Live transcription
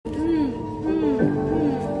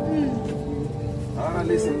Now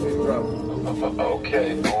listen to me, bro.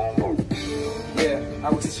 Okay. Yeah, I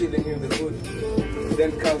was chilling in the hood.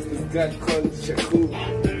 Then comes this girl called Shako.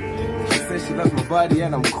 She says she loves my body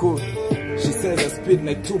and I'm cool. She says I spit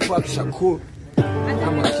like Tupac Shakur.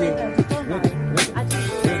 I'm a king.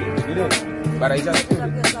 You know, but I just feel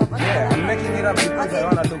it. Yeah, I'm making it up because I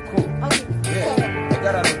wanna look cool. Yeah, I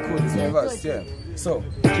gotta look cool. It's my verse, yeah. So,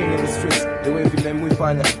 king in the streets, the way we name we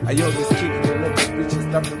find I always kick the local bitches,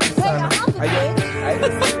 stop the persona.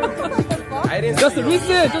 I didn't Just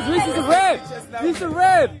listen to rap. Listen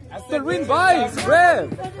rap. The win vibes, rap.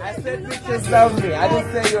 I said bitches love me. I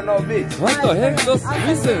didn't say you're no bitch. What the heck? Just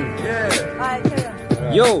listen.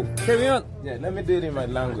 Yeah. Yo, carry on. Yeah, let me do it in my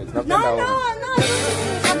language. No. I'm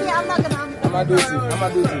not gonna. I'm gonna do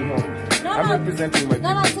it in home. I'm representing my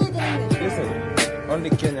people. Listen, only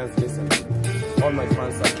Kenyans listen. All my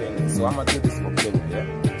fans are Kenyan, so I'm gonna do this for Kenya,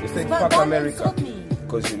 yeah? You say fuck America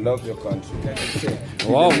because you love your country. Like I say,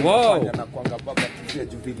 wow. Wow.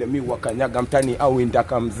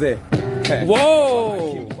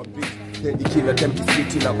 Kila time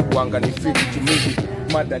kisiti na kuanga ni fiti kimili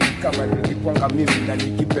mada ni kama nilipanga mimi na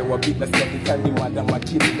nikipewa bila siakitani mada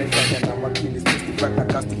makini naifanya na makini sisi baka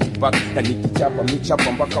cast kick na nikichapa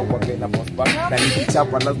michapa mpaka uwage na boss back na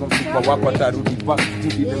nikichapa lazima mfupa wako atarudi back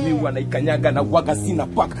vile mimi wanaikanyaga na waga sina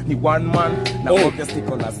pack ni one man na obviously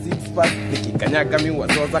kona six pack nikikanyaga mimi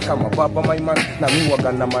wazoza kama baba my man na mimi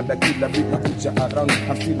waga na mada kila bila kucha around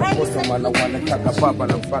afilo kosa maana wanataka baba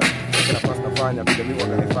na mfano na pasta fanya vile mimi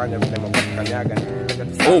wananifanya vile kanyaga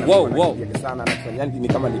wow. Sana nafanya ni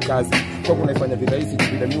kama ni kazi. Kwa kuna ifanya virahisi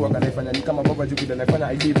vile mimi wananifanya ni kama baba juu vile nafanya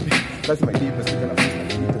I live. Lazima live basi kana fanya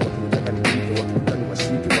kitu watu wanataka ni kitu watu wanataka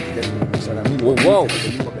washike wakijaribu kushana mimi. Wow.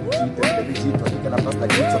 Kana pasta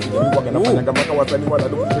kitu vile mimi wanafanya kama kwa wasanii wala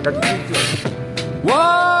ndio kucheka kitu.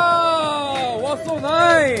 Wow, what's so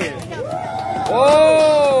nice. Oh.